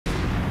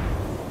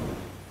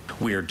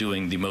We are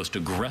doing the most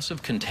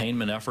aggressive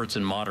containment efforts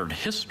in modern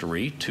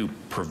history to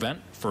prevent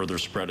further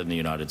spread in the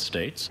United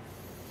States.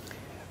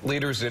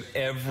 Leaders at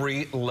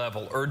every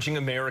level urging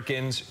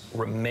Americans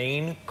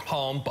remain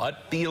calm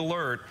but be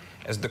alert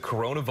as the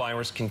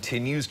coronavirus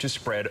continues to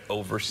spread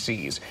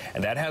overseas.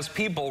 And that has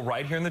people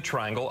right here in the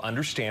Triangle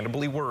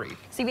understandably worried.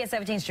 CBS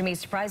 17's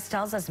Jamise Price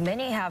tells us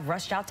many have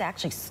rushed out to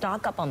actually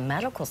stock up on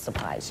medical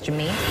supplies.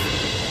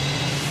 Jamise?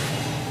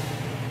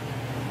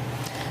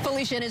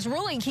 Felicia, is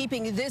really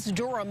keeping this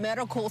Durham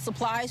medical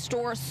supply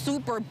store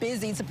super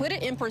busy. To put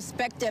it in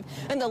perspective,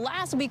 in the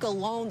last week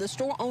alone, the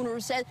store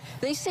owners said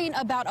they've seen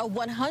about a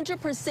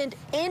 100%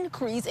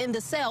 increase in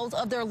the sales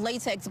of their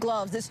latex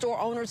gloves. This store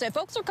owner said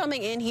folks are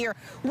coming in here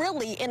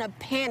really in a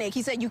panic.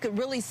 He said you could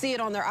really see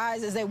it on their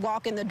eyes as they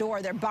walk in the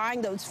door. They're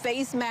buying those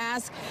face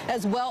masks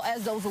as well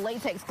as those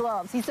latex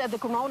gloves. He said the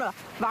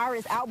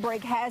coronavirus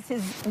outbreak has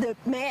his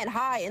demand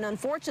high, and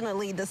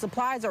unfortunately, the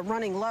supplies are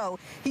running low.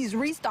 He's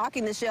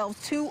restocking the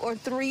shelves 2 or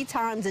 3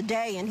 times a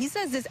day, and he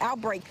says this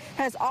outbreak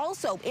has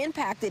also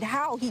impacted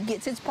how he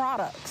gets his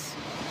products.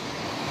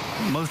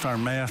 Most of our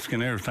masks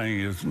and everything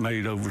is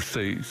made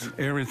overseas.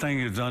 Everything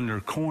is under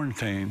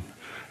quarantine,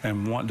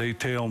 and what they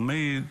tell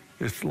me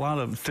is a lot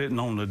of it sitting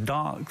on the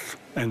docks,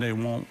 and they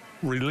won't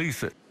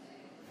release it.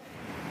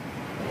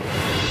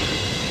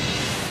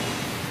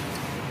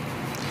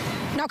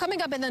 Now,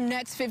 coming up in the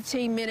next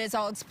 15 minutes,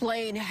 I'll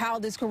explain how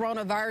this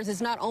coronavirus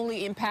is not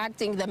only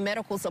impacting the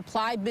medical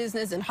supply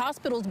business and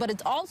hospitals, but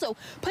it's also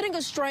putting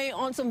a strain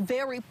on some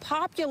very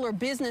popular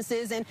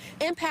businesses and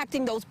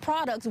impacting those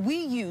products we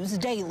use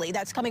daily.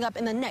 That's coming up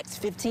in the next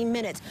 15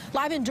 minutes.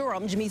 Live in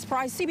Durham, Jamise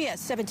Price, CBS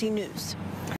 17 News.